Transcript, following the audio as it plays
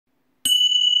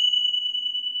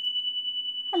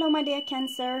Hello my dear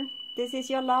Cancer, this is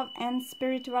your love and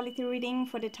spirituality reading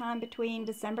for the time between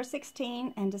December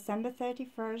 16 and December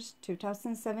 31st,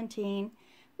 2017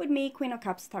 with me, Queen of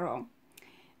Cups Tarot.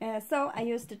 So I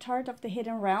used the Tarot of the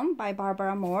Hidden Realm by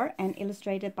Barbara Moore and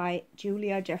illustrated by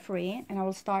Julia Jeffrey, and I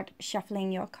will start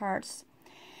shuffling your cards.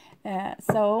 When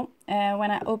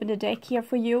I open the deck here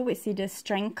for you, we see the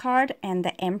Strength card and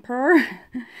the Emperor.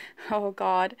 Oh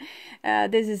God,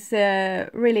 this is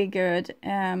really good.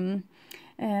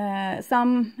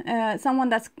 Someone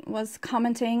that was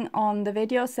commenting on the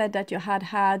video said that you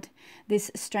had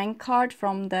this Strength card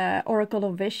from the Oracle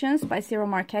of Visions by Ciro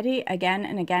Marchetti again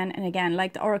and again and again,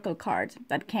 like the Oracle card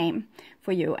that came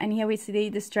for you. And here we see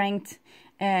the Strength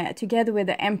together with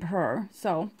the Emperor.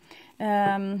 So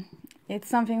it's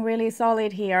something really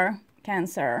solid here,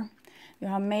 Cancer. You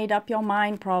have made up your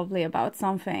mind probably about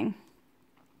something.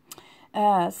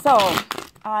 So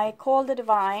I call the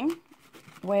Divine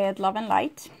with love and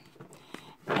light,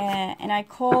 and I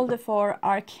call the 4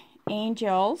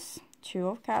 archangels, 2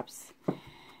 of Cups,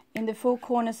 in the 4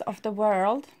 corners of the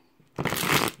world,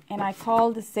 and I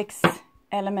call the 6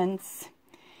 elements: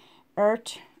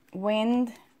 earth,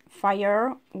 wind,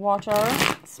 fire, water,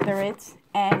 spirit,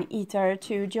 and ether,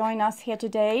 to join us here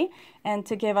today and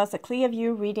to give us a clear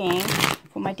view reading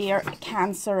for my dear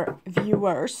Cancer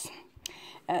viewers.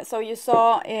 So you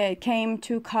saw it came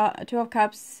 2 of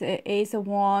Cups, Ace of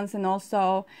Wands, and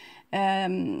also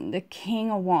the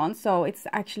King of Wands. So it's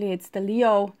the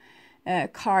Leo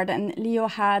card, and Leo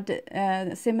had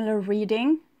a similar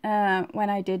reading when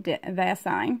I did their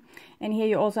sign. And here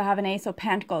you also have an Ace of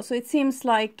Pentacles. So it seems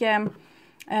like there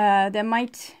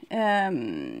might,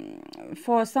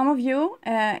 for some of you,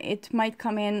 it might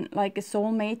come in like a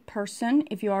soulmate person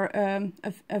if you are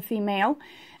a female.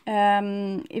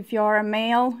 If you're a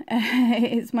male,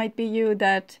 it might be you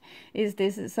that is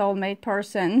this soulmate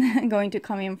person going to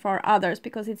come in for others,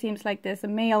 because it seems like there's a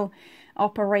male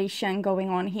operation going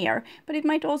on here. But it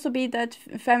might also be that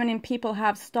feminine people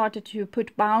have started to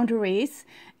put boundaries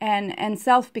and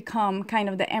self-become kind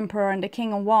of the Emperor and the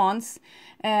King of Wands,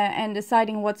 and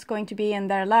deciding what's going to be in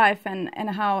their life and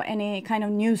how any kind of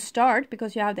new start,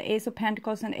 because you have the Ace of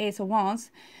Pentacles and Ace of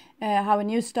Wands, how a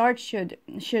new start should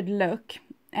look.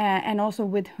 And also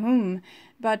with whom.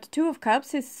 But 2 of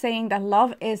Cups is saying that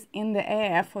love is in the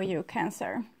air for you,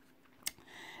 Cancer.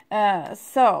 Where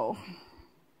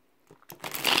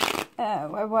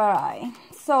were I?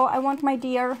 So I want my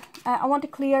dear, I want a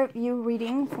clear view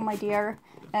reading for my dear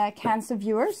Cancer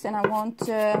viewers, and I want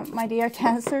my dear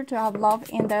Cancer to have love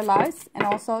in their lives and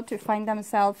also to find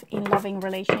themselves in loving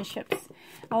relationships.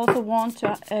 I also want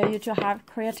you to have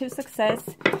creative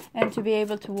success and to be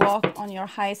able to walk on your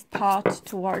highest path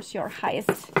towards your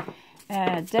highest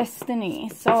destiny.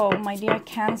 So, my dear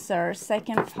Cancer,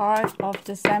 second part of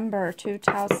December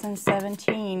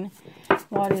 2017,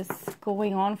 what is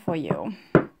going on for you?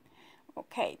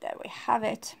 Okay, there we have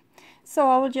it. So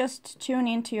I will just tune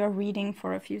into your reading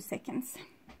for a few seconds.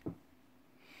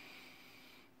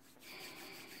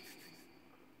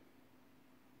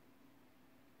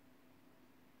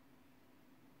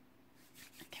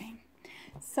 Okay,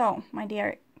 so my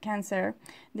dear Cancer,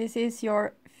 this is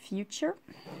your future,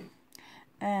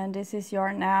 and this is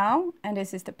your now, and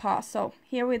this is the past. So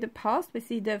here with the past, we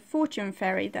see the Fortune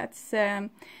Fairy. That's the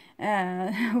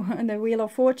Wheel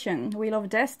of Fortune, Wheel of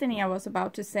Destiny, I was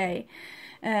about to say.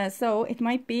 So it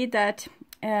might be that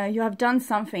you have done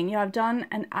something, you have done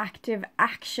an active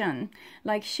action,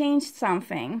 like changed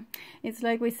something. It's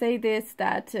like we say this,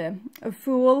 that a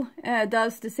fool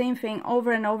does the same thing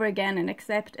over and over again and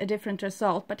accept a different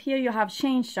result. But here you have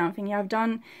changed something, you have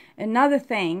done another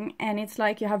thing, and it's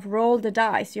like you have rolled the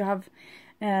dice, you have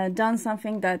done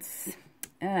something that's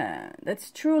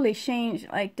truly changed,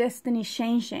 like destiny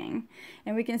changing.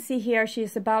 And we can see here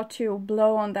she's about to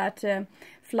blow on that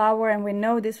flower, and we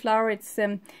know this flower, it's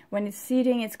when it's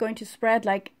seeding, it's going to spread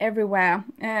like everywhere.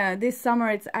 This summer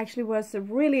it actually was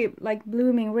really like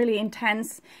blooming really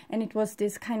intense, and it was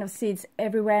this kind of seeds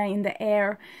everywhere in the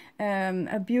air.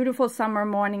 A beautiful summer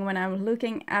morning when I was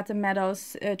looking at the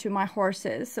meadows to my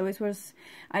horses. So it was,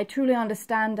 I truly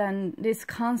understand and this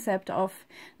concept of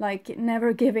like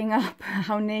never giving up,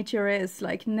 how nature is,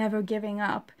 like never giving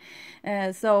up.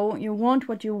 So you want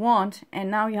what you want,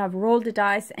 and now you have rolled the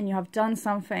dice and you have done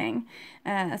something.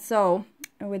 So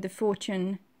with the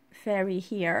Fortune Fairy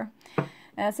here.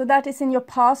 So that is in your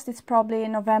past. It's probably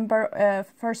in November,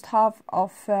 first half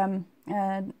of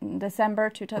December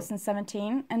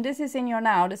 2017, and this is in your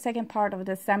now, the second part of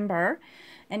December,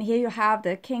 and here you have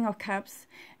the King of Cups.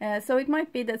 So it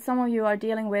might be that some of you are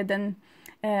dealing with an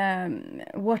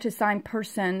water sign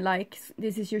person, like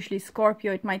this is usually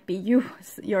Scorpio, it might be you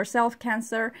yourself,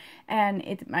 Cancer, and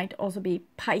it might also be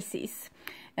Pisces.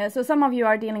 So some of you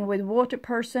are dealing with water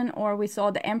person, or we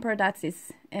saw the Emperor, that's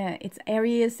it's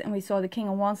Aries, and we saw the King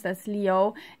of Wands, that's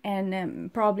Leo,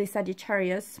 and probably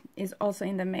Sagittarius is also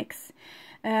in the mix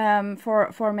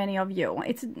for many of you.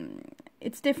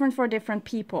 It's different for different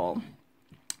people.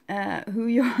 Who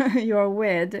you're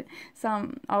with.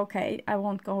 Some, okay, I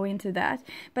won't go into that.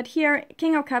 But here,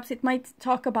 King of Cups, it might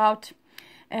talk about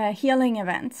healing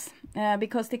events,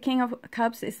 because the King of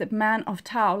Cups is a man of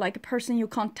Tao, like a person you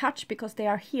can't touch because they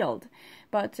are healed.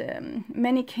 But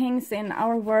many kings in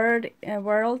our world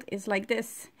is like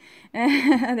this.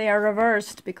 They are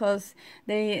reversed because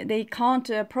they can't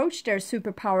approach their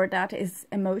superpower, that is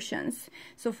emotions.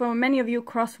 So for many of you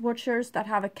cross-watchers that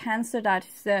have a Cancer that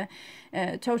is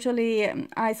totally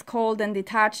ice cold and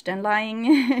detached and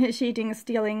lying, cheating,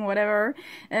 stealing, whatever,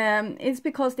 it's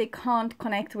because they can't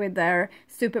connect with their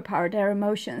superpower, their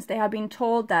emotions. They have been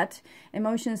told that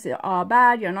emotions are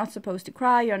bad, you're not supposed to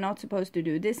cry, you're not supposed to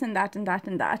do this and that and that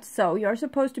and that. So you're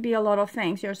supposed to be a lot of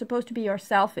things. You're supposed to be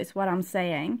yourself, is what I'm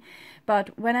saying.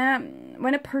 But when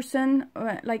a person,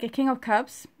 like a King of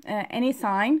Cups, any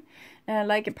sign,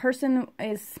 like a person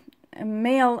is a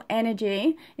male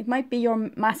energy, it might be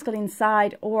your masculine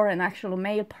side or an actual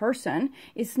male person,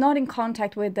 is not in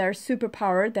contact with their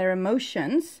superpower, their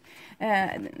emotions,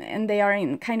 and they are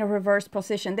in kind of reverse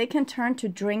position. They can turn to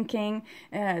drinking,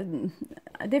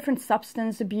 different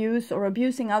substance abuse, or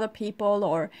abusing other people,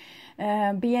 or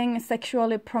being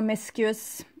sexually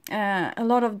promiscuous, a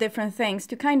lot of different things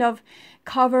to kind of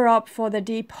cover up for the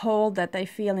deep hole that they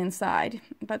feel inside.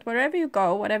 But wherever you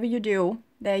go, whatever you do,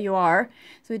 there you are.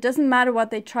 So it doesn't matter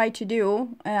what they try to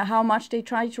do, how much they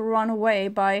try to run away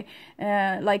by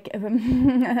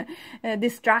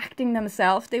distracting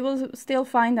themselves. They will still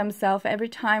find themselves every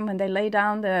time when they lay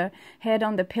down the head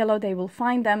on the pillow. They will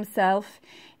find themselves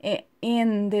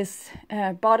in this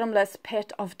bottomless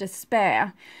pit of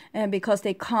despair, because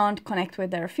they can't connect with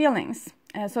their feelings.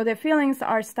 So their feelings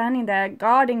are standing there,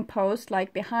 guarding post,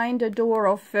 like behind the door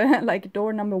of, like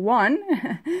door number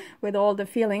 1, with all the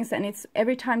feelings. And it's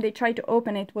every time they try to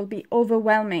open it will be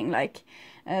overwhelming, like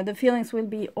the feelings will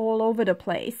be all over the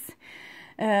place.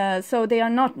 So they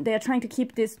are trying to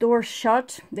keep this door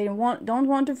shut. They don't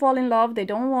want to fall in love. They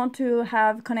don't want to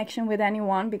have connection with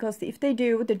anyone, because if they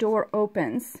do, the door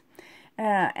opens.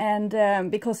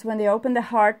 Because when they open the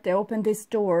heart, they open this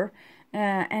door.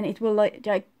 And it will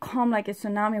like come like a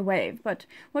tsunami wave. But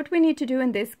what we need to do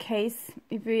in this case,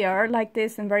 if we are like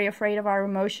this and very afraid of our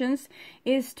emotions,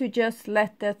 is to just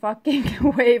let the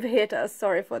fucking wave hit us.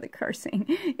 Sorry for the cursing.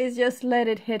 Is just let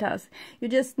it hit us. You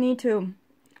just need to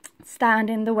stand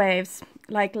in the waves,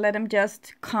 like let them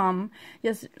just come,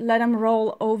 just let them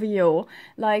roll over you,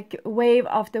 like wave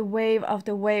after wave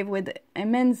after wave, with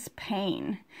immense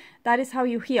pain. That is how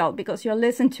you heal, because you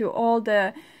listen to all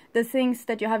the things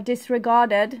that you have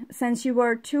disregarded since you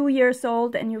were 2 years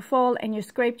old, and you fall and you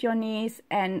scraped your knees,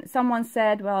 and someone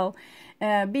said, well,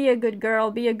 be a good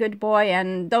girl, be a good boy,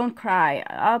 and don't cry,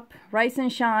 up, rise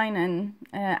and shine, and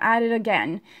at it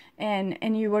again.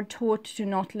 And you were taught to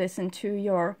not listen to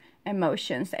your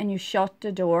emotions, and you shut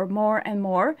the door more and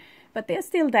more. But they're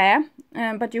still there,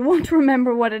 but you won't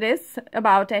remember what it is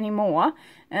about anymore.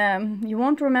 You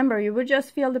won't remember, you will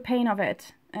just feel the pain of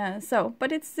it.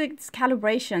 But it's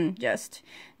calibration,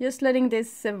 just letting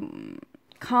this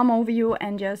come over you,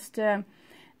 and just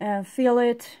feel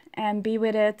it and be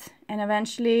with it. And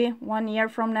eventually, 1 year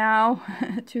from now,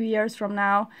 2 years from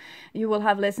now, you will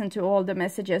have listened to all the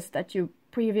messages that you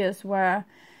previous were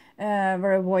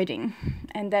avoiding,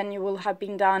 and then you will have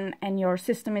been done, and your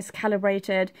system is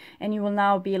calibrated, and you will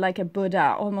now be like a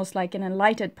Buddha, almost like an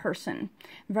enlightened person,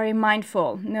 very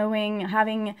mindful, knowing,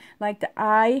 having like the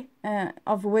eye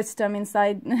of wisdom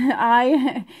inside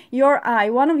your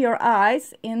eye, one of your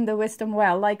eyes in the wisdom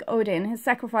well, like Odin. He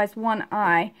sacrificed one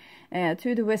eye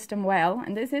to the wisdom well,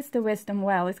 and this is the wisdom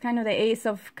well. It's kind of the Ace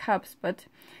of Cups, but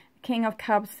King of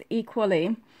Cups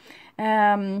equally.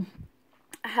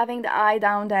 Having the eye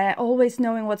down there, always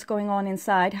knowing what's going on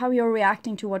inside, how you're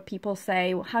reacting to what people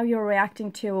say, how you're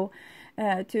reacting to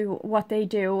what they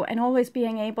do, and always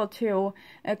being able to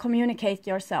communicate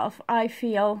yourself. I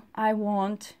feel, I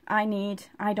want, I need,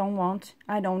 I don't want,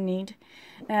 I don't need.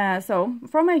 So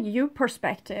from a you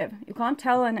perspective, you can't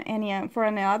tell for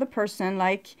any other person,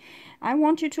 like, I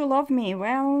want you to love me.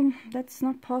 Well, that's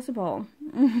not possible.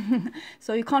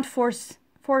 So you can't force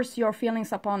your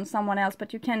feelings upon someone else,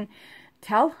 but you can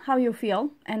tell how you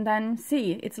feel, and then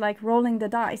see. It's like rolling the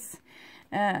dice.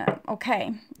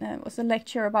 Okay, it was a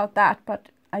lecture about that, but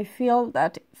I feel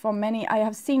that for many, I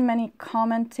have seen many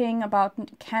commenting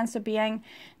about Cancer being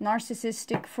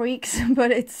narcissistic freaks,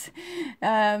 but it's,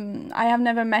 I have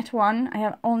never met one. I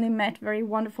have only met very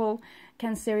wonderful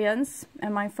Cancerians,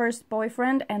 and my first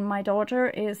boyfriend and my daughter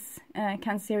is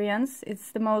Cancerians.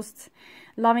 It's the most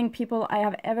loving people I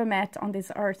have ever met on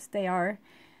this earth. They are,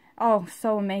 oh,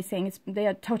 so amazing. They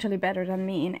are totally better than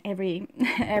me in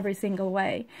every single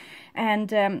way.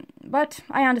 And but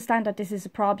I understand that this is a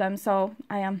problem, so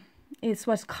it's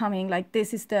what's coming. Like,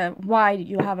 this is the why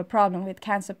you have a problem with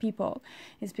Cancer people,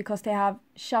 is because they have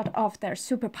shut off their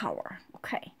superpower.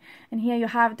 Okay, and here you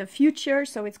have the future,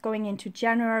 so it's going into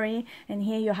January, and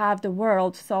here you have the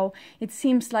world. So it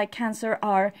seems like Cancer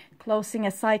are closing a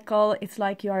cycle. It's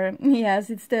like you are, yes,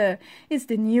 it's the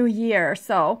new year,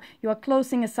 so you are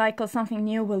closing a cycle. Something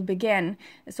new will begin.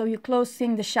 So you're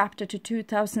closing the chapter to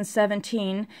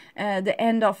 2017, the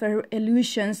end of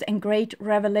illusions and great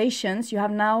revelations. You have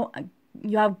now,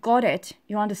 you have got it.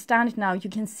 You understand it now. You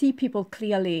can see people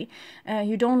clearly.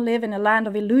 You don't live in a land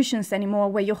of illusions anymore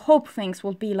where you hope things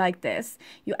will be like this.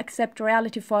 You accept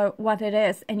reality for what it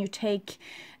is, and you take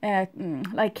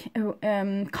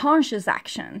conscious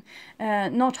action,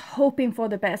 not hoping for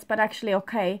the best, but actually,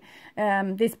 okay,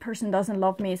 this person doesn't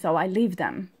love me, so I leave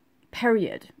them.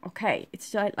 Period. Okay,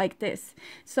 it's like this.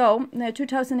 So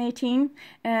 2018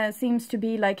 seems to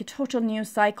be like a total new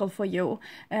cycle for you.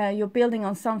 You're building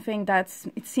on something it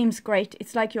seems great.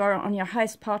 It's like you are on your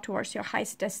highest path towards your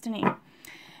highest destiny.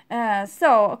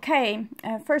 Okay,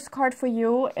 first card for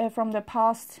you from the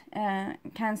past,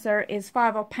 Cancer, is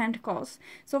Five of Pentacles.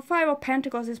 So Five of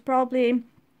Pentacles is probably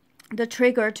the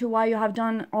trigger to why you have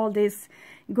done all this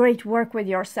great work with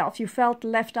yourself. You felt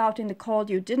left out in the cold.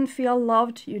 You didn't feel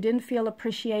loved. You didn't feel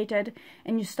appreciated.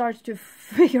 And you started to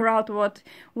figure out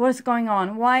what's going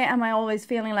on. Why am I always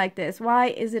feeling like this? Why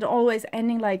is it always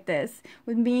ending like this?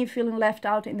 With me feeling left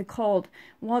out in the cold.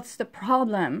 What's the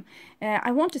problem?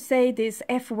 I want to say this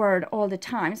F word all the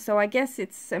time. So I guess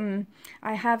it's,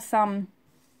 I have some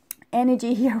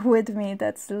energy here with me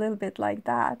that's a little bit like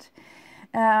that.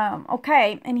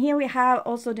 Okay, and here we have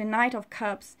also the Knight of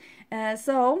Cups.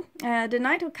 The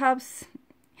Knight of Cups,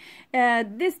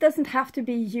 this doesn't have to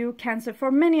be you, Cancer. For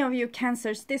many of you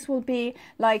Cancers, this will be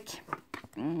like,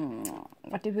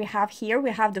 what did we have here?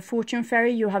 We have the Fortune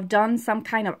Fairy. You have done some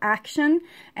kind of action,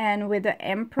 and with the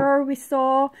Emperor we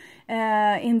saw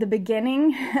in the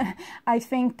beginning, I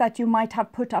think that you might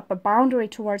have put up a boundary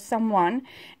towards someone,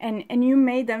 and you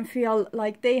made them feel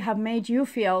like they have made you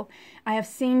feel. I have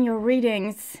seen your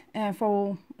readings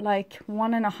for like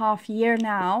 1.5 years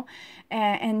now,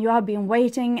 and you have been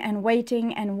waiting and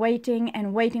waiting and waiting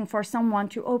and waiting for someone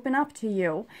to open up to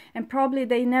you, and probably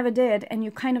they never did, and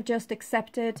you kind of just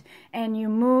accepted, and you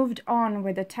moved on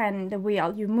with the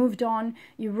wheel. You moved on,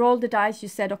 you rolled the dice, you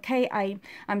said, okay,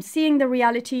 I'm seeing the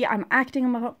reality, I'm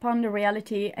acting upon the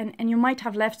reality, and you might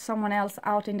have left someone else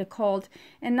out in the cold,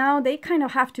 and now they kind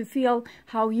of have to feel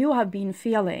how you have been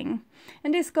feeling.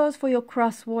 And this goes for your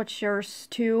cross watchers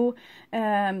too,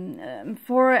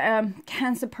 for a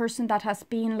Cancer person that has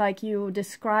been like you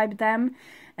described them,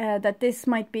 that this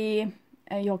might be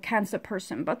your Cancer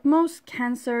person. But most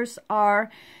Cancers are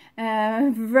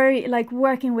very like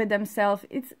working with themselves.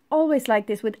 It's always like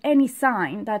this with any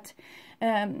sign that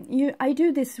I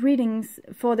do these readings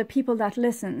for the people that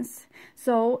listens,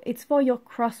 so it's for your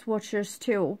cross watchers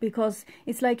too, because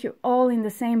it's like you're all in the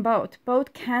same boat.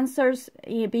 Both Cancers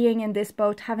being in this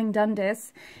boat, having done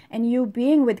this, and you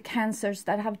being with Cancers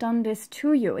that have done this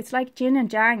to you. It's like yin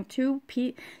and yang, two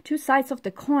sides of the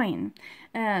coin.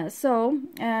 It's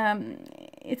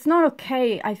not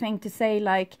okay, I think, to say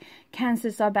like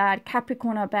Cancers are bad,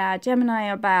 Capricorn are bad, Gemini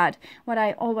are bad, what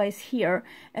I always hear,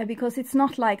 because it's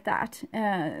not like that.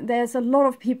 There's a lot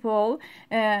of people,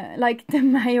 like the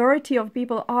majority of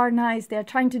people are nice, they're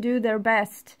trying to do their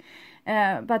best.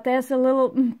 But there's a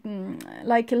little,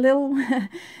 like a little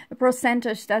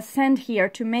percentage that's sent here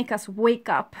to make us wake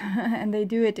up, and they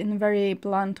do it in very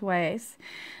blunt ways.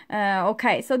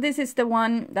 Okay, so this is the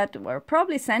one that were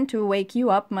probably sent to wake you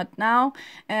up, but now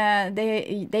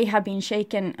they have been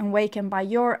shaken and wakened by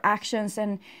your actions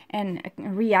and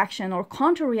reaction or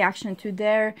counter-reaction to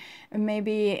their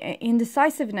maybe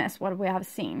indecisiveness, what we have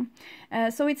seen.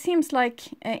 So it seems like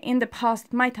in the past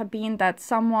it might have been that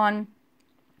someone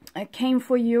came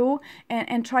for you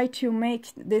and try to make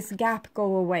this gap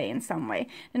go away in some way.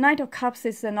 The Knight of Cups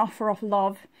is an offer of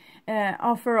love,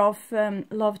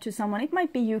 love to someone. It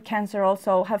might be you, Cancer,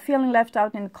 also have feeling left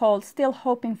out in the cold, still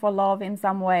hoping for love in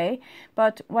some way.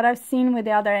 But what I've seen with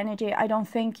the other energy, I don't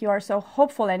think you are so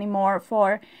hopeful anymore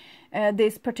for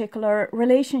this particular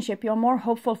relationship. You're more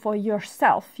hopeful for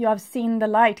yourself. You have seen the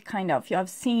light, kind of. You have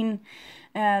seen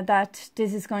that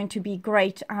this is going to be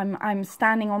great. I'm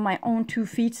standing on my own 2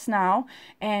 feet now,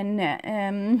 and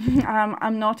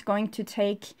I'm not going to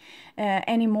take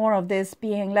any more of this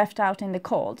being left out in the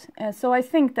cold. So I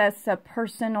think that's a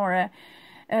person or a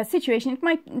situation.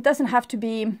 It doesn't have to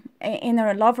be in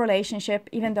a love relationship,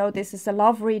 even though this is a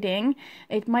love reading.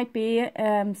 It might be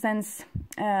since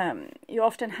you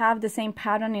often have the same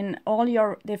pattern in all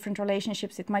your different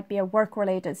relationships. It might be a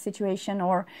work-related situation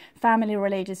or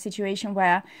family-related situation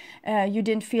where you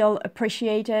didn't feel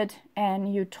appreciated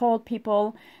and you told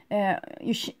people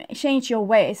you change your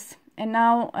ways, and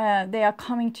now they are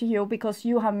coming to you because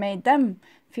you have made them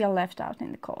feel left out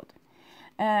in the cold.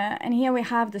 And here we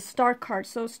have the Star card.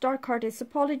 So Star card is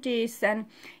apologies, and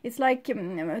it's like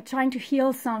trying to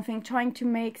heal something, trying to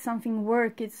make something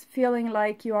work. It's feeling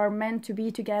like you are meant to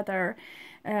be together.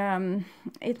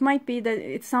 It might be that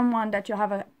it's someone that you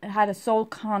have had a soul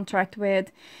contract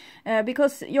with,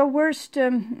 because your worst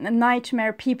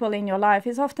nightmare people in your life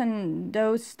is often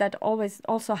those that always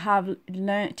also have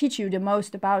teach you the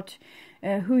most about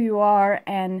who you are,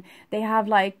 and they have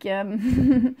like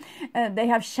they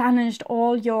have challenged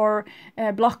all your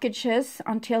blockages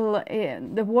until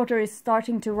the water is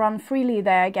starting to run freely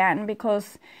there again,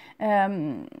 because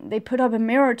they put up a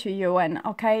mirror to you and,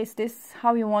 okay, is this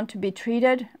how you want to be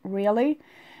treated, really?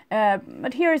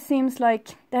 But here it seems like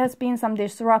there has been some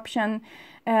disruption.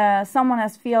 Someone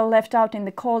has feel left out in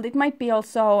the cold. It might be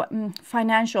also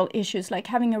financial issues, like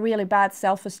having a really bad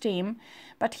self-esteem.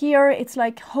 But here it's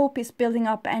like hope is building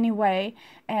up anyway,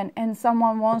 and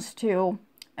someone wants to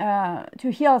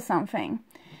heal something.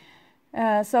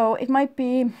 So it might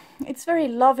be, it's very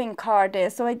loving card,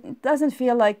 so it doesn't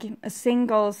feel like a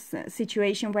singles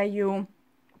situation where you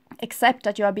accept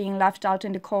that you are being left out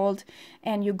in the cold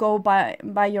and you go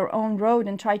by your own road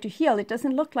and try to heal. It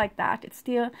doesn't look like that. It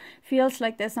still feels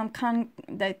like there's some kind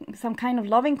of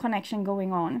loving connection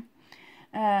going on.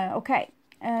 Okay.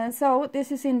 So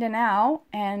this is in the now,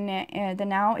 and the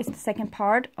now is the second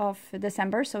part of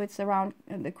December, so it's around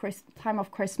the time of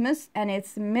Christmas, and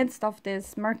it's midst of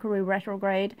this Mercury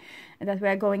retrograde that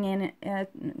we're going in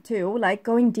to, like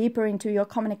going deeper into your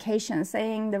communication,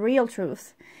 saying the real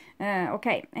truth.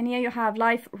 Okay, and here you have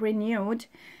Life Renewed.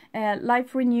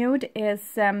 Life Renewed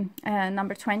is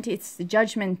number 20. It's the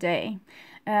Judgment Day.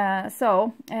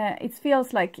 So it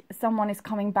feels like someone is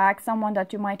coming back, someone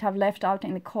that you might have left out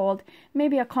in the cold.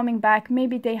 Maybe are coming back,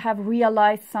 maybe they have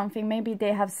realized something, maybe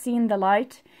they have seen the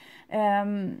light,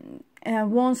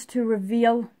 wants to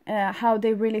reveal how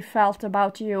they really felt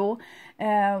about you.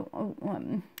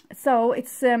 So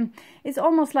it's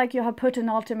almost like you have put an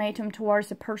ultimatum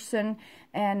towards a person,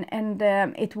 and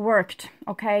it worked.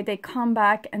 Okay, they come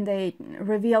back and they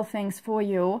reveal things for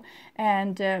you,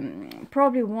 and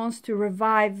probably wants to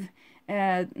revive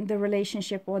the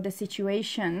relationship or the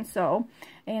situation. So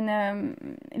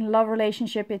in love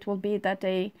relationship, it will be that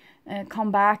they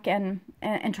come back and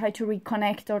try to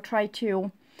reconnect, or try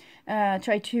to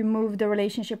move the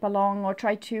relationship along, or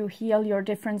try to heal your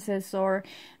differences, or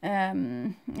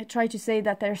try to say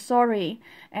that they're sorry.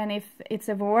 And if it's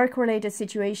a work-related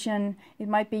situation, it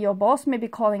might be your boss maybe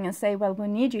calling and say, well, we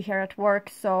need you here at work,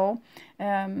 so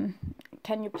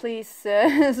can you please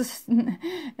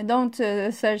don't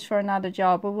search for another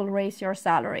job, we will raise your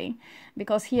salary.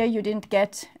 Because here you didn't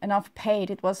get enough paid.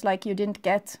 It was like you didn't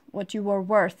get what you were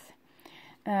worth.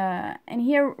 And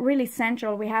here, really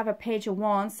central, we have a Page of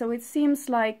Wands. So it seems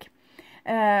like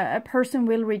a person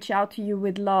will reach out to you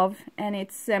with love, and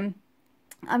it's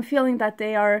I'm feeling that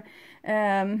they are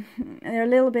they're a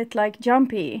little bit like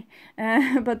jumpy,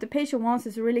 but the Page of Wands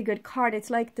is a really good card.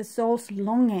 It's like the soul's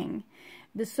longing.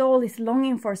 The soul is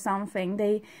longing for something.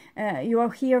 You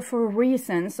are here for a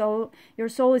reason. So your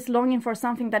soul is longing for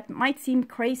something that might seem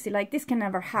crazy, like this can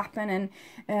never happen.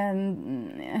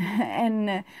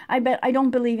 And I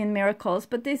don't believe in miracles,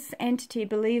 but this entity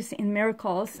believes in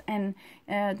miracles, and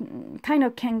kind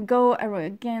of can go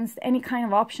against any kind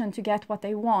of option to get what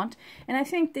they want. And I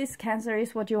think this, Cancer,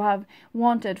 is what you have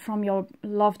wanted from your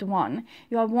loved one.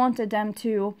 You have wanted them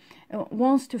to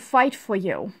wants to fight for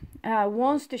you,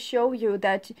 wants to show you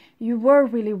that you were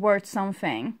really worth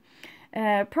something.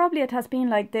 Probably it has been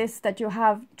like this, that you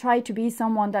have tried to be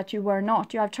someone that you were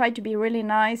not. You have tried to be really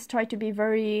nice, tried to be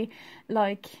very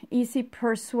like easy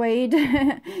persuade,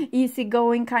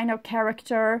 easygoing kind of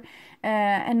character,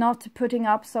 and not putting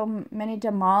up so many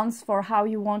demands for how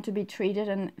you want to be treated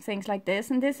and things like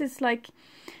this. And this is like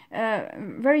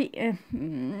it's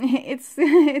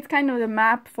kind of the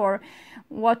map for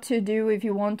what to do if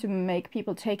you want to make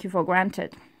people take you for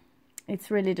granted.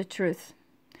 It's really the truth.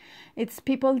 It's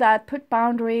people that put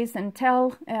boundaries and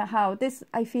tell how this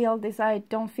I feel, this I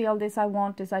don't feel, this I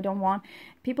want, this I don't want.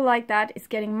 People like that is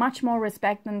getting much more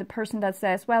respect than the person that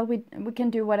says, well, we can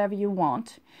do whatever you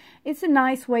want. It's a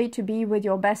nice way to be with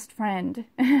your best friend,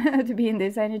 to be in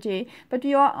this energy. But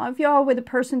if you are with a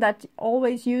person that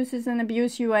always uses and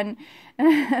abuses you, and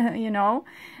you know,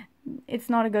 it's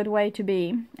not a good way to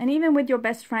be. And even with your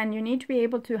best friend, you need to be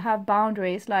able to have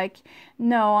boundaries, like,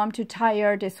 no, I'm too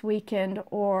tired this weekend,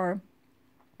 or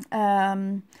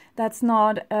that's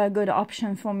not a good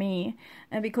option for me,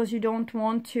 because you don't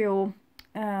want to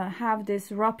have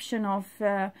this eruption of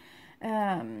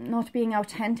not being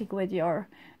authentic with your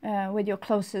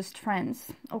closest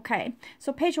friends. Okay,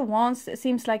 so Page of Wands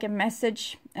seems like a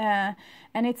message,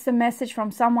 and it's a message from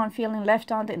someone feeling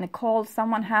left out in the cold,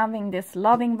 someone having this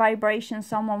loving vibration,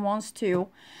 someone wants to,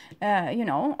 you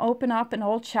know, open up an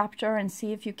old chapter and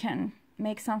see if you can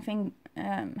make something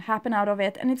happen out of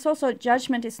it. And it's also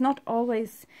judgment. It's not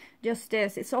always just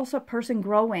this. It's also a person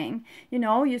growing. You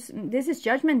know, this is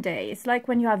Judgment Day. It's like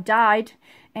when you have died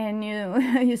and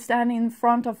you stand in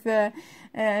front of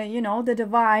you know, the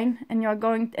divine, and you're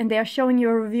going, and they're showing you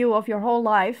a review of your whole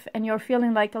life, and you're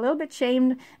feeling like a little bit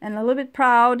shamed and a little bit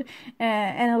proud,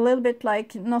 and a little bit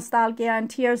like nostalgia and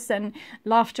tears and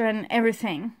laughter and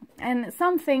everything. And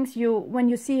some things, when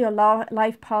you see your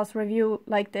life path review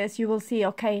like this, you will see,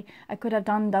 okay, I could have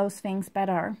done those things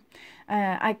better.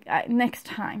 Next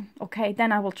time, okay,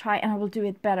 then I will try and I will do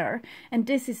it better. And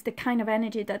this is the kind of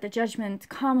energy that the judgment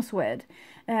comes with.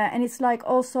 And it's like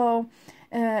also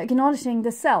acknowledging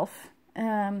the self.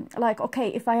 Like, okay,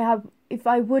 if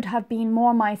I would have been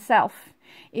more myself,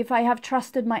 if I have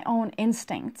trusted my own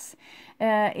instincts,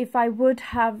 if I would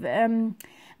have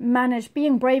managed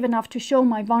being brave enough to show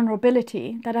my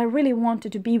vulnerability, that I really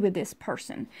wanted to be with this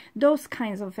person. Those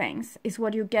kinds of things is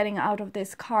what you're getting out of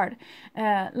this card.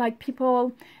 Like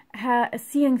people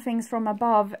seeing things from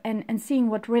above and seeing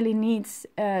what really needs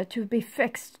to be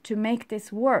fixed to make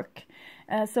this work.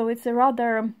 So it's a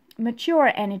rather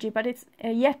mature energy, but it's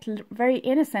yet very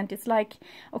innocent. It's like,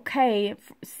 okay,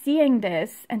 seeing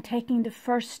this and taking the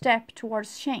first step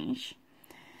towards change.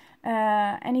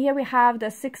 And here we have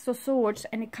the Six of Swords,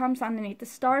 and it comes underneath the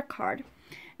Star card.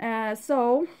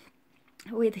 So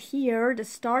with here the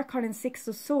Star card and Six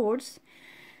of Swords,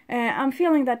 I'm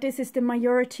feeling that this is the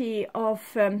majority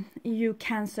of you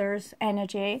Cancer's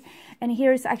energy, and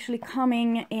here is actually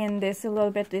coming in this a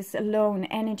little bit, this alone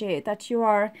energy, that you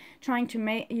are trying to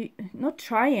make, not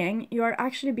trying, you are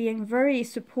actually being very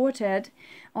supported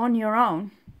on your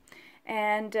own,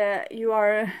 and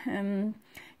you're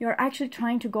actually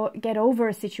trying to get over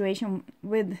a situation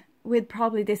with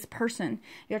probably this person.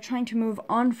 You're trying to move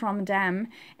on from them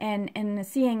and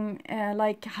seeing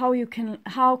like how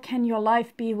can your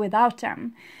life be without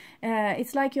them.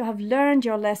 It's like you have learned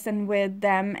your lesson with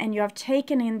them, and you have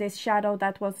taken in this shadow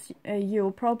that was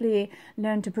you. Probably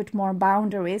learned to put more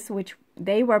boundaries, which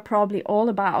they were probably all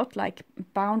about, like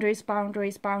boundaries,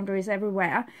 boundaries, boundaries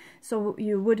everywhere. So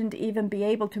you wouldn't even be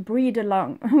able to breathe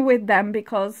along with them,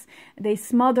 because they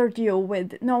smothered you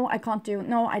with, no, I can't do,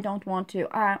 no, I don't want to.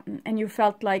 And you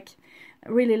felt like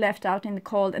really left out in the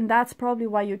cold, and that's probably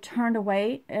why you turned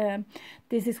away.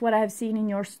 This is what I have seen in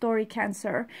your story,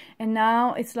 Cancer. And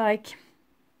now it's like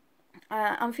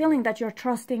I'm feeling that you're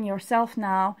trusting yourself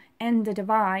now and the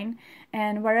divine,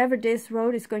 and wherever this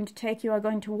road is going to take you are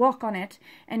going to walk on it,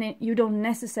 and you don't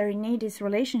necessarily need this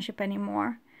relationship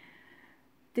anymore.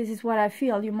 This is what I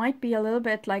feel. You might be a little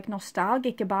bit like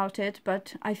nostalgic about it,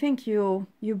 but I think you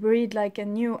breathe like a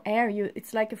new air.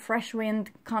 It's like a fresh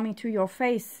wind coming to your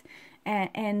face,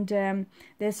 and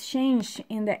there's change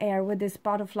in the air with this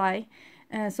butterfly.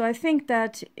 So I think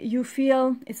that you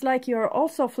feel, it's like you're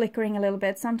also flickering a little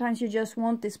bit. Sometimes you just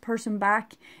want this person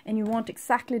back, and you want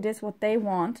exactly this, what they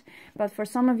want. But for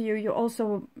some of you, you're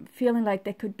also feeling like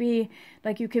they could be,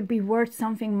 like you could be worth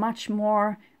something much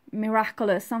more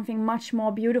miraculous, something much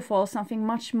more beautiful, something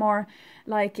much more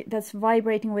like that's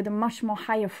vibrating with a much more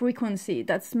higher frequency,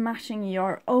 that's matching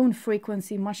your own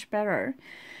frequency much better.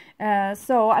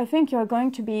 So I think you're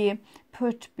going to be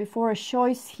put before a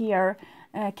choice here.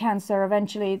 Cancer,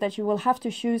 eventually, that you will have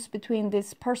to choose between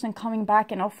this person coming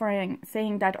back and offering,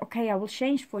 saying that, okay, I will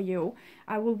change for you,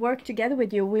 I will work together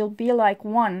with you, we'll be like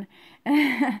one.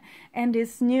 And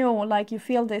this new, like you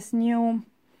feel this new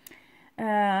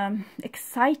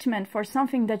excitement for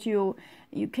something that you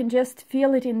can just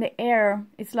feel it in the air.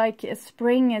 It's like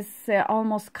spring is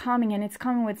almost coming, and it's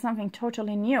coming with something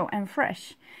totally new and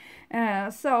fresh.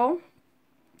 So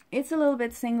it's a little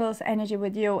bit singles energy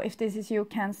with you, if this is you,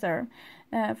 Cancer.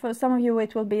 For some of you,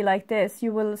 it will be like this.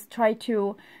 You will try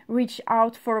to reach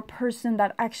out for a person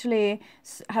that actually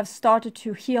have started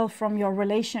to heal from your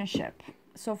relationship.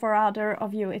 So for other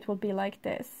of you, it will be like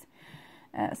this.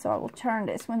 So I will turn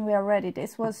this when we are ready.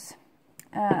 This was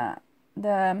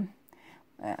the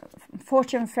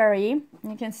fortune fairy.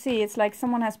 You can see it's like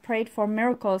someone has prayed for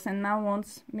miracles and now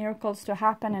wants miracles to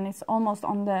happen, and it's almost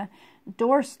on the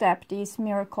doorstep, these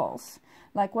miracles.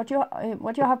 Like what you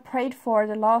have prayed for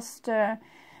the last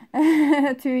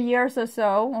 2 years or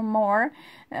so or more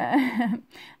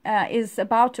is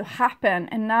about to happen,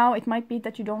 and now it might be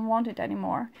that you don't want it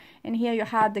anymore. And here you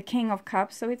had the King of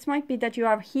Cups, so it might be that you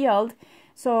have healed.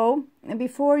 So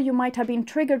before, you might have been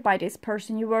triggered by this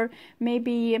person. You were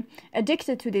maybe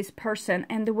addicted to this person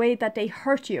and the way that they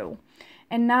hurt you.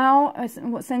 And now,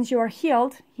 since you are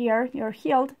healed, here you're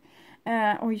healed,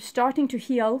 or you're starting to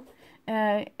heal,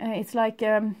 it's like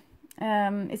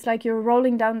you're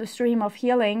rolling down the stream of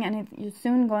healing, and you're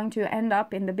soon going to end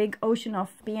up in the big ocean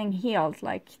of being healed,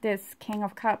 like this King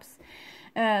of Cups.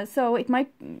 So it might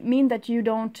mean that you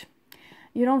don't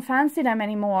fancy them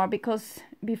anymore, because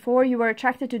before you were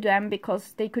attracted to them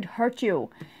because they could hurt you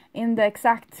in the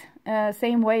exact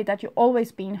same way that you've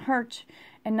always been hurt.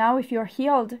 And now, if you're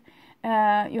healed,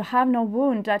 you have no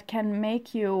wound that can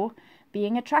make you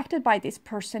being attracted by this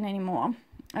person anymore.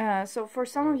 So for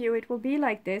some of you, it will be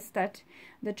like this, that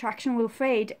the attraction will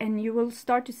fade and you will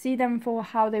start to see them for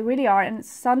how they really are, and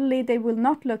suddenly they will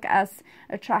not look as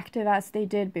attractive as they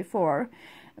did before.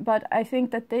 But I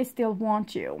think that they still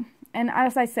want you. And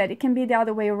as I said, it can be the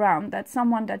other way around, that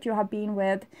someone that you have been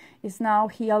with is now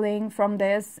healing from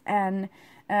this, and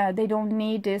they don't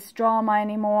need this drama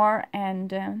anymore,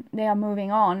 and they are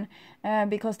moving on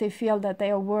because they feel that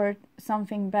they are worth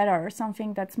something better,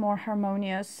 something that's more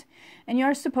harmonious. And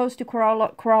you're supposed to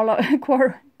quarrel.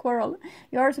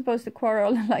 You're supposed to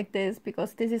quarrel like this,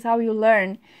 because this is how you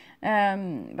learn.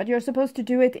 But you're supposed to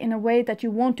do it in a way that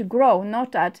you want to grow,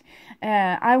 not that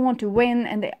I want to win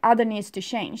and the other needs to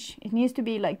change. It needs to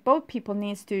be like both people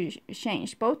needs to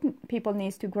change, both people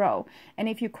needs to grow. And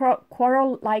if you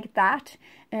quarrel like that,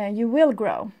 you will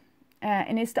grow.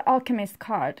 And it's the Alchemist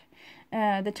card,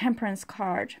 the Temperance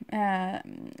card,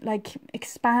 like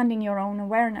expanding your own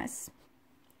awareness,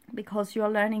 because you're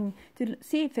learning to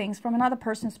see things from another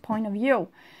person's point of view.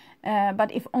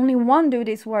 But if only one do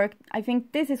this work, I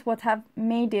think this is what have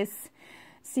made this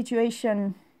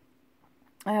situation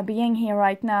being here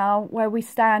right now, where we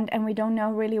stand and we don't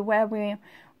know really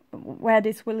where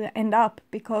this will end up,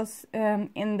 because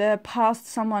in the past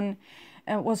someone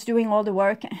was doing all the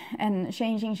work and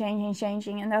changing,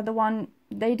 and the other one,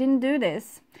 they didn't do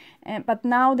this. But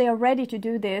now they are ready to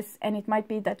do this, and it might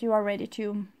be that you are ready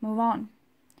to move on.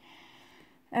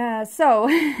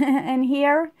 And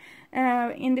here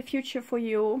in the future for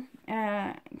you,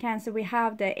 Cancer, we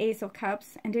have the Ace of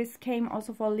Cups, and this came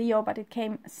also for Leo, but it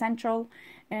came central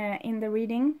in the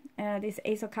reading, this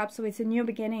Ace of Cups. So it's a new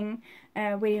beginning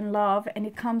within love, and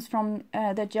it comes from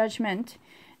the Judgment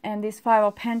and this Five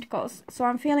of Pentacles. So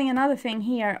I'm feeling another thing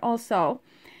here also.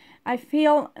 I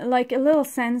feel like a little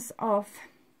sense of,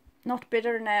 not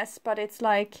bitterness, but it's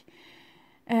like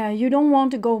you don't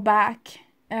want to go back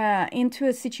into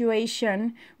a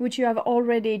situation which you have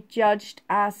already judged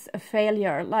as a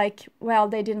failure, like, well,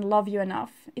 they didn't love you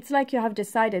enough. It's like you have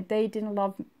decided they didn't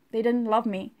love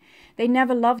me, they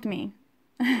never loved me,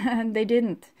 and they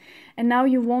didn't. And now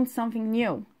you want something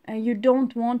new. You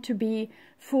don't want to be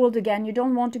fooled again. You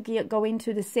don't want to go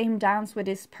into the same dance with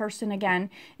this person again.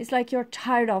 It's like you're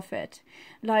tired of it.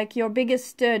 Like your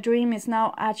biggest dream is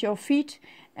now at your feet,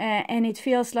 and it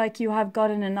feels like you have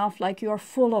gotten enough, like you're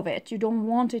full of it. You don't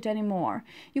want it anymore.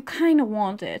 You kind of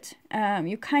want it.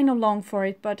 You kind of long for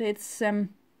it, but it's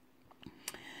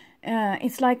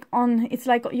like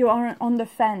you are on the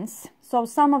fence. So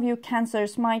some of you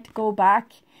Cancers might go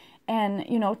back and,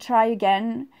 you know, try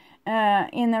again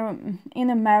in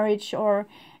a marriage, or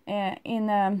in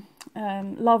a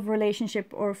love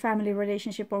relationship or family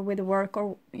relationship, or with work,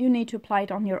 or you need to apply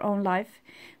it on your own life.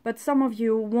 But some of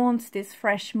you want this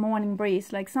fresh morning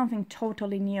breeze, like something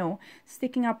totally new,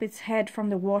 sticking up its head from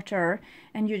the water,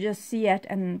 and you just see it,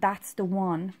 and that's the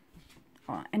one.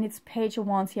 and it's Page of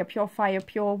Wands here, pure fire,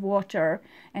 pure water,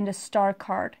 and a star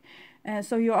card.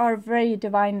 So you are very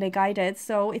divinely guided.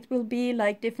 So it will be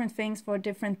like different things for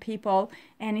different people,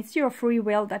 and it's your free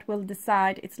will that will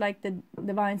decide. It's like the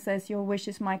divine says, your wish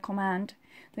is my command.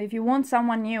 So if you want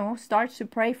someone new, start to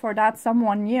pray for that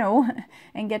someone new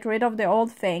and get rid of the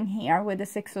old thing here with the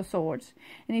Six of Swords.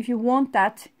 And if you want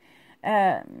that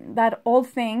that old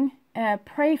thing,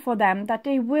 pray for them that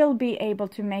they will be able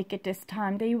to make it this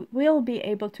time. They will be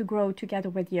able to grow together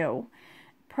with you.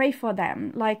 Pray for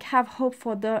them, like have hope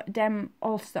for them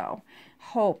also.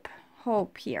 Hope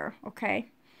here, okay?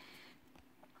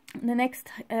 The next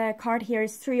card here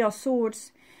is Three of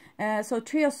Swords. So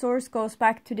Three of Swords goes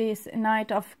back to this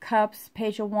Knight of Cups,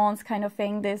 Page of Wands kind of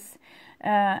thing, this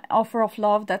offer of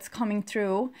love that's coming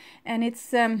through. And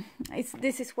it's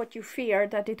this is what you fear,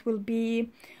 that it will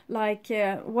be like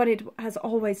what it has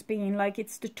always been, like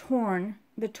it's the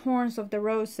thorns of the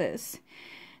roses.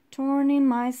 Thorn in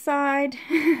my side,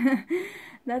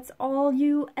 that's all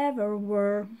you ever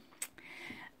were.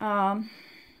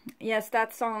 Yes,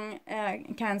 that song,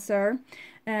 Cancer,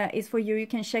 is for you. You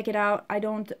can check it out. I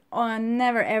don't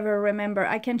never ever remember.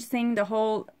 I can sing the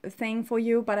whole thing for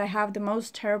you, but I have the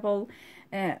most terrible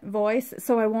voice,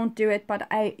 so I won't do it. But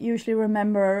I usually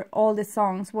remember all the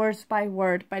songs words by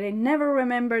word, but I never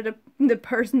remember the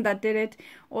person that did it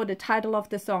or the title of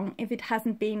the song if it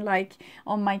hasn't been like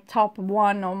on my top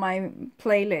one on my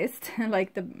playlist,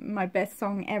 like my best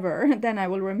song ever. Then I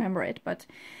will remember it. But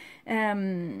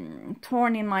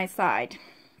Thorn in my side.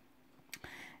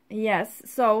 Yes,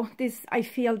 so this, I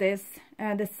feel this,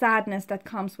 the sadness that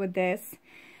comes with this.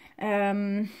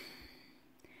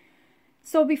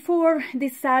 So before,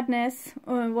 this sadness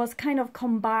was kind of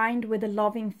combined with a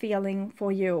loving feeling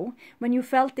for you. When you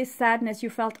felt this sadness, you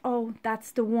felt, oh,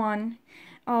 that's the one.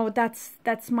 Oh,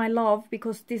 that's my love,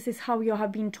 because this is how you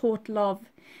have been taught love.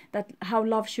 That how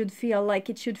love should feel, like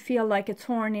it should feel like a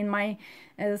thorn in my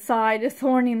side, a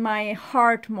thorn in my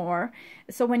heart more.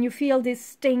 So when you feel this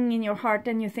sting in your heart,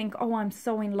 then you think, oh, I'm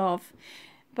so in love.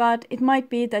 But it might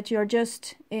be that you're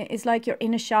just, it's like your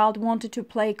inner child wanted to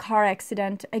play car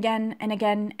accident again and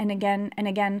again and again and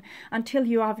again until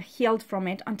you have healed from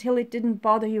it, until it didn't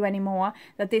bother you anymore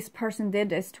that this person did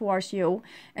this towards you,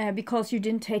 because you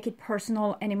didn't take it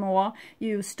personal anymore.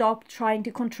 You stopped trying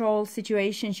to control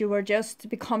situations. You were just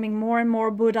becoming more and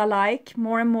more Buddha-like,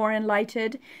 more and more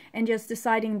enlightened, and just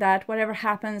deciding that whatever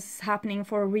happens is happening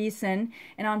for a reason,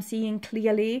 and I'm seeing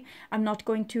clearly. I'm not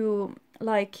going to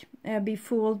be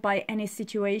fooled by any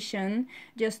situation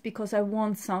just because I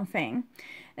want something.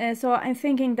 So I'm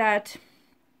thinking that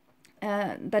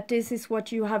that this is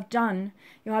what you have done.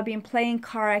 You have been playing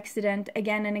car accident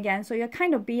again and again. So you're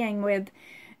kind of being with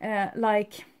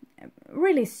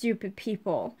really stupid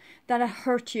people that have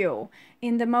hurt you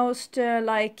in the most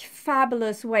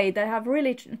fabulous way, that have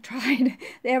really tried,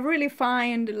 they have really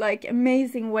find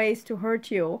amazing ways to hurt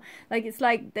you. Like it's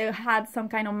like they had some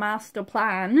kind of master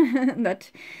plan that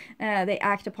they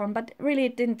act upon, but really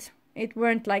it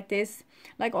weren't like this.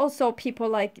 Like also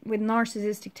people with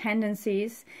narcissistic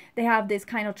tendencies, they have this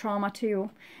kind of trauma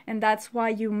too, and that's why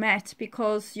you met,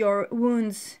 because your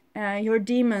wounds, your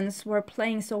demons were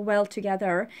playing so well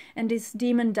together, and this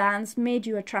demon dance made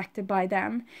you attracted by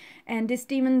them. And this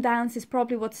demon dance is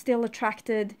probably what's still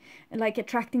attracting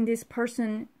this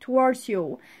person towards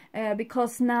you,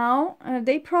 because now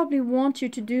they probably want you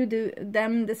to do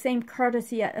them the same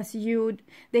courtesy as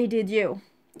they did you.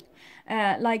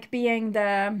 Like being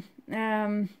the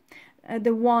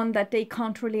one that they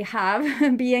can't really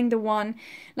have, being the one,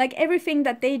 like everything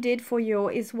that they did for you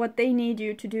is what they need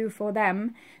you to do for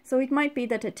them. So it might be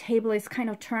that the table is kind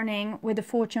of turning with the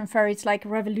fortune fairy. It's like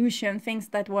revolution. Things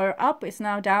that were up is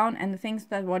now down, and the things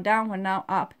that were down were now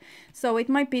up. So it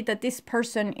might be that this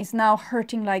person is now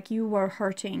hurting like you were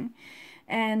hurting.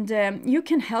 And you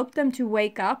can help them to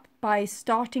wake up by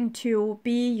starting to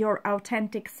be your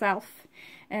authentic self.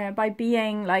 By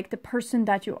being like the person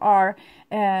that you are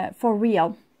for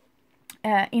real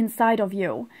inside of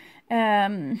you.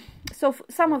 So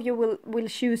some of you will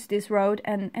choose this road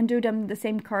and do them the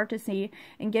same courtesy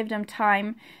and give them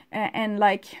time, and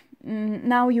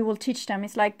now you will teach them.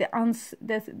 It's like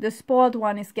the spoiled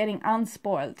one is getting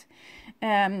unspoiled.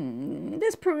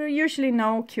 There's usually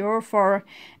no cure for,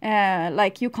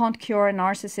 you can't cure a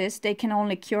narcissist. They can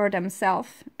only cure themselves.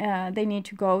 They need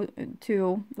to go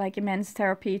to immense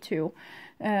therapy to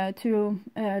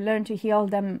learn to heal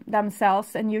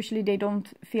themselves, and usually they don't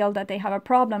feel that they have a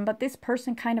problem. But this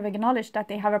person kind of acknowledged that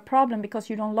they have a problem because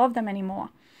you don't love them anymore.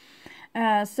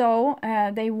 So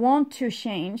they want to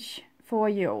change for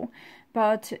you,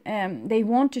 but they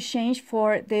want to change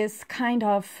for this kind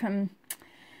of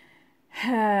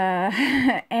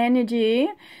energy,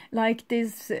 like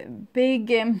this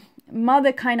big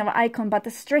mother kind of icon, but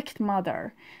a strict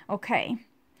mother. Okay,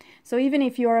 so even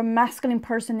if you're a masculine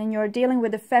person and you're dealing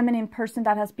with a feminine person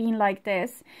that has been like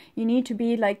this, you need to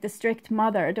be like the strict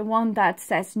mother, the one that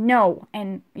says no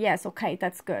and yes, okay,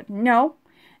 that's good, no,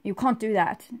 you can't do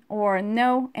that, or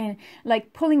no, and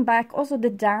like pulling back. Also the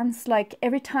dance, like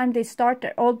every time they start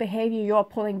their old behavior, you're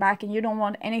pulling back and you don't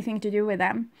want anything to do with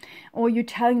them, or you're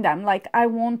telling them like I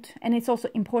won't. And it's also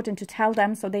important to tell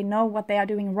them so they know what they are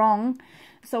doing wrong.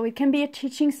 So it can be a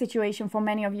teaching situation for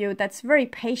many of you that's very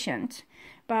patient,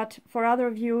 but for other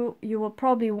of you, you will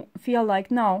probably feel like,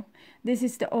 no, this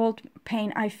is the old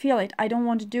pain, I feel it, I don't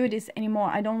want to do this anymore,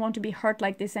 I don't want to be hurt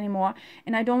like this anymore,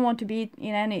 and I don't want to be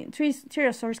in any. Three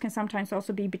of Swords can sometimes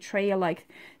also be betrayal, like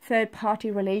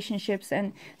third-party relationships,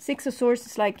 and Six of Swords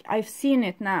is like, I've seen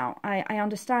it now, I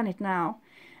understand it now.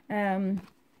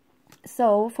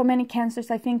 So for many Cancers,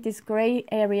 I think this gray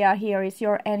area here is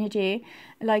your energy,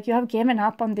 like you have given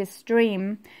up on this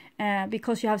dream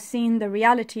because you have seen the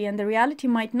reality, and the reality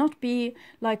might not be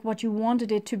like what you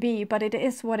wanted it to be, but it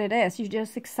is what it is. You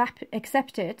just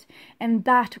accept it, and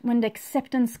that when the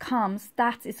acceptance comes,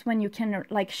 that is when you can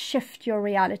like shift your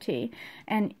reality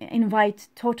and invite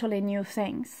totally new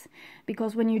things.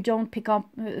 Because when you don't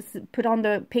put on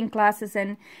the pink glasses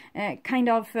and kind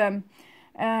of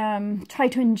try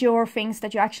to endure things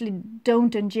that you actually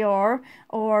don't endure,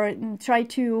 or try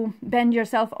to bend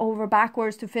yourself over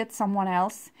backwards to fit someone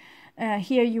else,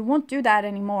 here you won't do that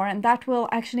anymore, and that will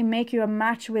actually make you a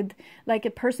match with like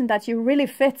a person that you really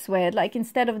fits with. Like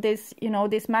instead of this, you know,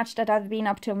 this match that I've been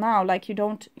up till now, like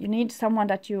you need someone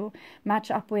that you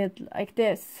match up with like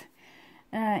this.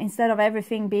 Instead of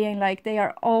everything being like they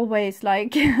are always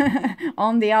like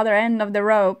on the other end of the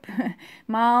rope,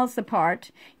 miles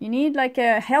apart. You need like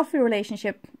a healthy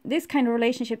relationship. This kind of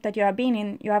relationship that you have been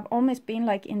in, you have almost been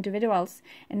like individuals,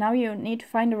 and now you need to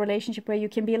find a relationship where you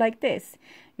can be like this.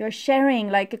 You're sharing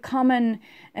like a common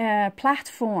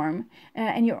platform,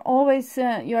 and you're always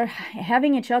you're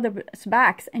having each other's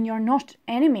backs, and you're not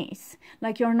enemies.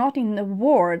 Like you're not in the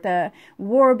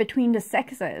war between the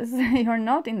sexes. You're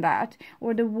not in that,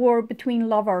 or the war between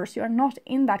lovers. You're not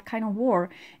in that kind of war.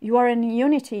 You are in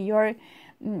unity. You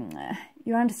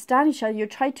understand each other. You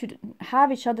try to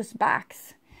have each other's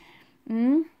backs,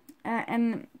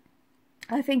 and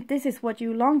I think this is what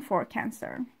you long for,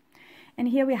 Cancer. And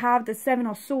here we have the Seven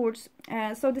of Swords.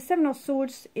 So the Seven of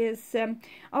Swords is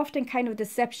often kind of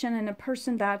deception, and a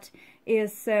person that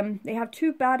is, they have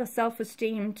too bad a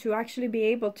self-esteem to actually be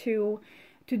able to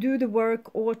do the work,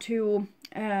 or to,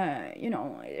 you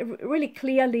know, really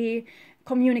clearly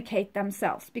communicate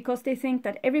themselves, because they think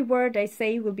that every word they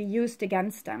say will be used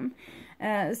against them.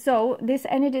 So this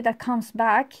energy that comes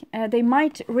back, they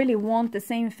might really want the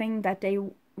same thing that they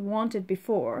wanted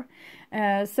before.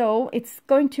 So it's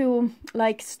going to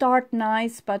like start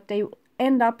nice, but they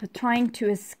end up trying to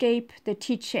escape the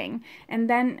teaching, and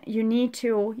then you need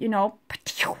to, you know,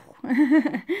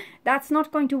 that's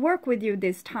not going to work with you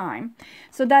this time.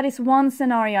 So that is one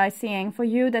scenario I'm seeing for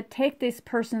you, that take this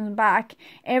person back.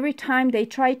 Every time they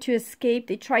try to escape,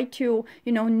 they try to,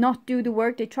 you know, not do the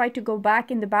work, they try to go back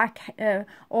in the back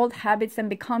old habits and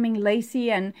becoming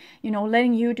lazy, and, you know,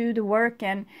 letting you do the work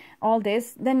and all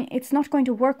this, then it's not going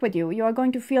to work with you. You are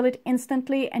going to feel it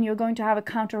instantly, and you're going to have a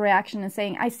counter reaction and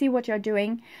saying, I see what you're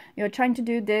doing, you're trying to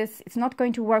do this, it's not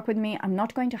going to work with me, I'm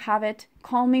not going to have it.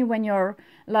 Call me when you're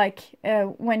like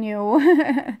when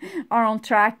you are on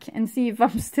track, and see if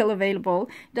I'm still available.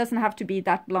 It doesn't have to be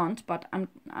that blunt, but I'm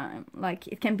like,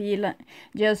 it can be like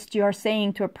just you're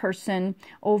saying to a person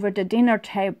over the dinner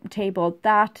table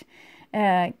that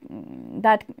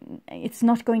that it's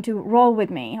not going to roll with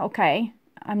me, okay,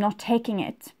 I'm not taking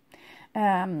it.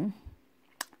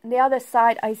 The other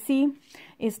side I see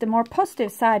is the more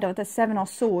positive side of the Seven of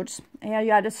Swords. Here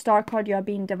you have the Star card, you are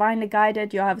being divinely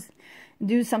guided, you have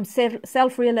do some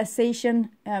self-realization,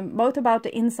 both about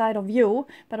the inside of you,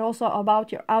 but also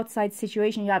about your outside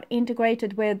situation. You have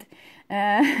integrated with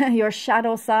your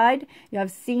shadow side, you have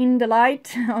seen the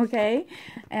light, okay,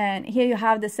 and here you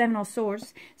have the Seven of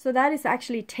Swords. So that is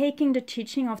actually taking the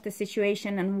teaching of the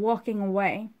situation and walking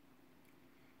away.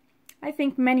 I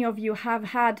think many of you have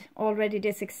had already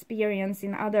this experience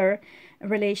in other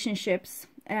relationships,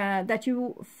 that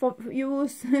you felt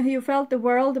the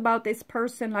world about this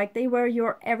person, like they were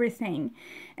your everything,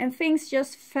 and things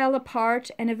just fell apart,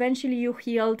 and eventually you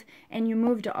healed and you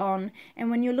moved on.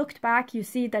 And when you looked back, you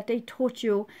see that they taught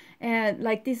you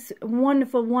like these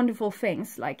wonderful, wonderful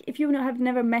things. Like if you have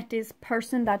never met this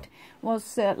person that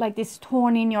was like this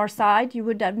thorn in your side, you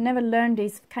would have never learned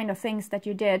these kind of things that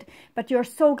you did, but you're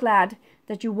so glad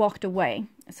that you walked away.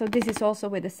 So this is also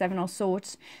with the Seven of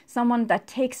Swords, someone that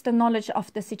takes the knowledge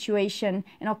of the situation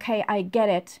and okay, I get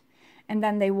it, and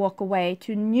then they walk away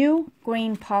to new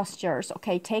green pastures.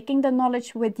 Okay, taking the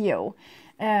knowledge with you,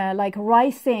 like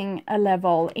rising a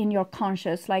level in your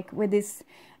conscious, like with this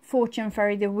fortune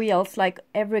fairy, the wheels, like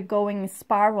every going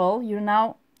spiral, you're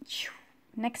now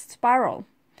next spiral.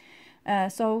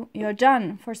 So you're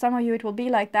done. For some of you it will be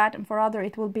like that, and for other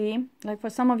it will be like, for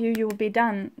some of you, you will be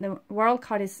done. The World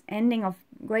card is ending of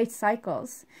great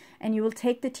cycles, and you will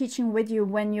take the teaching with you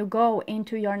when you go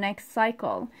into your next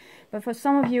cycle. But for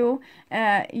some of you,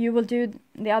 you will do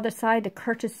the other side, the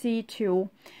courtesy to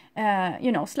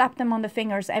you know, slap them on the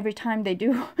fingers every time they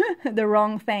do the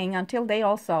wrong thing, until they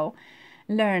also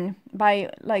learn by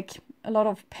like a lot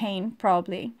of pain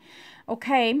probably.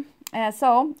 Okay.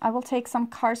 So I will take some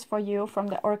cards for you from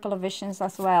the Oracle of Visions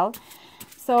as well.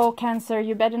 So Cancer,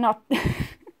 you better not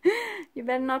you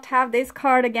better not have this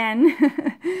card again.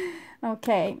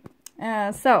 Okay.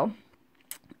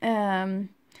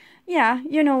 Yeah,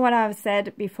 you know what I've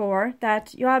said before,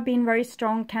 that you have been very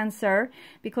strong, Cancer,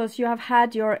 because you have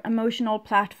had your emotional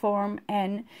platform,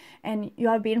 and you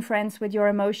have been friends with your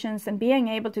emotions, and being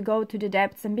able to go to the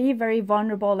depths and be very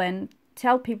vulnerable and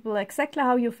tell people exactly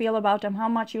how you feel about them, how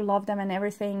much you love them and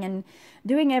everything, and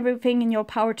doing everything in your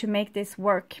power to make this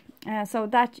work. So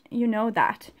that, you know,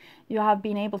 that you have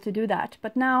been able to do that.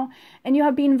 But now, and you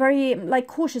have been very like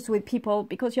cautious with people,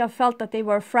 because you have felt that they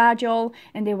were fragile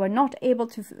and they were not able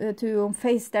to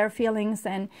face their feelings,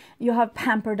 and you have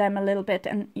pampered them a little bit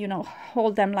and, you know,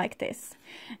 hold them like this.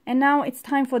 And now it's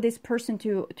time for this person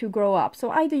to grow up. So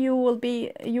either you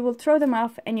will throw them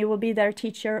off and you will be their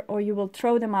teacher, or you will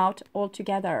throw them out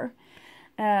altogether.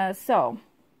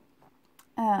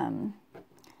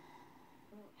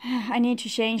 I need to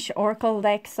change Oracle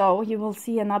deck, so you will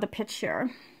see another picture.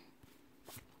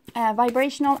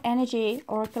 Vibrational Energy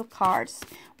Oracle cards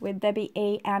with Debbie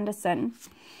A. Anderson.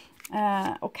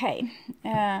 Okay.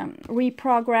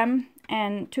 Reprogram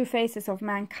and Two Faces of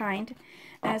Mankind.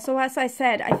 So as I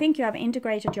said, I think you have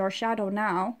integrated your shadow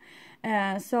now.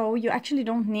 So you actually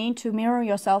don't need to mirror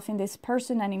yourself in this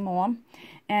person anymore.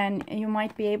 And you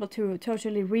might be able to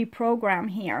totally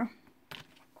reprogram here.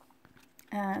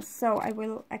 So I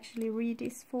will actually read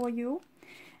this for you,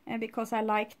 because I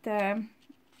like the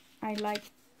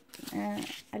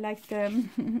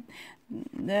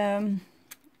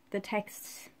the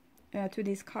texts to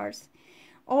these cards.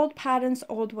 Old patterns,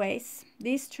 old ways.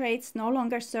 These traits no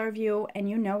longer serve you, and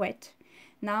you know it.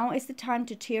 Now is the time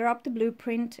to tear up the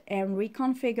blueprint and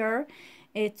reconfigure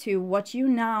it to what you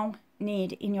now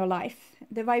need in your life.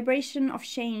 The vibration of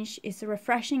change is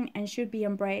refreshing and should be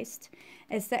embraced.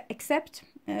 Accept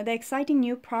the exciting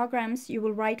new programs you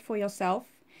will write for yourself.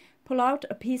 Pull out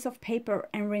a piece of paper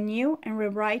and renew and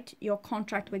rewrite your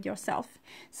contract with yourself.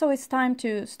 So it's time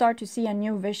to start to see a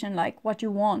new vision, like what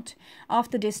you want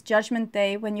after this judgment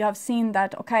day, when you have seen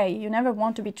that, okay, you never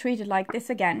want to be treated like this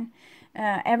again.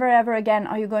 Ever again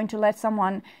are you going to let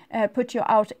someone put you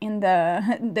out in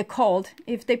the cold.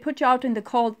 If they put you out in the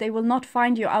cold, they will not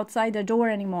find you outside the door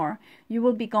anymore. You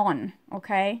will be gone,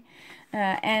 okay?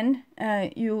 And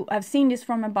you have seen this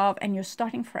from above, and you're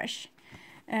starting fresh.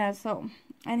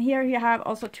 And here you have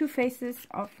also Two Faces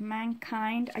of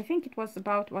Mankind. I think it was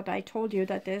about what I told you,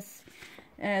 that there's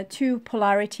two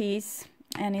polarities,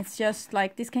 and it's just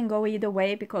like this can go either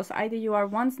way, because either you are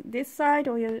this side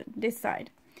or you're this side.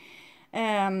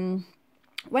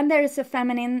 When there is a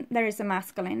feminine, there is a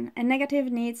masculine. A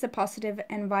negative needs a positive,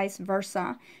 and vice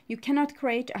versa. You cannot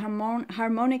create a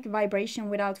harmonic vibration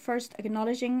without first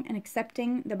acknowledging and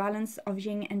accepting the balance of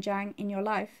yin and yang in your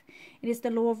life. It is the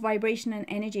law of vibration and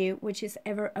energy, which is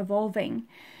ever evolving.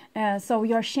 So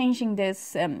you're changing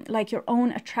this like your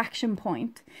own attraction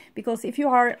point, because if you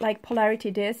are like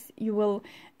polarity this, you will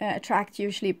attract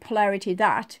usually polarity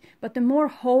that. But the more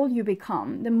whole you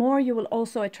become, the more you will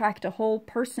also attract a whole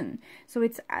person. So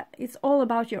it's all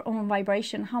about your own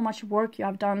vibration, how much work you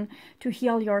have done to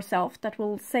heal yourself, that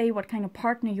will say what kind of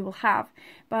partner you will have.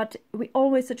 But we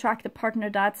always attract a partner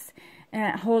that's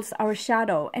holds our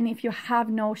shadow. And if you have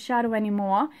no shadow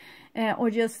anymore, or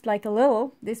just like a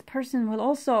little, this person will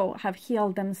also have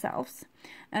healed themselves.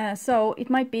 So it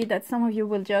might be that some of you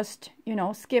will just, you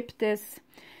know, skip this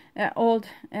old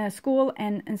school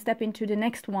and step into the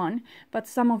next one, but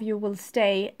some of you will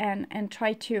stay and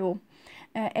try to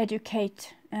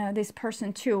educate this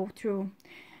person too, through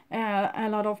a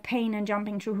lot of pain and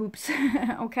jumping through hoops.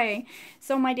 Okay,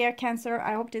 so my dear Cancer,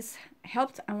 I hope this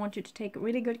helped. I want you to take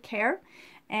really good care,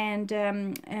 and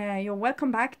you're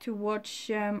welcome back to watch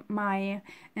my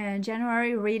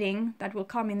January reading that will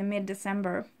come in the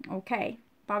mid-December. Okay,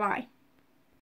 bye bye.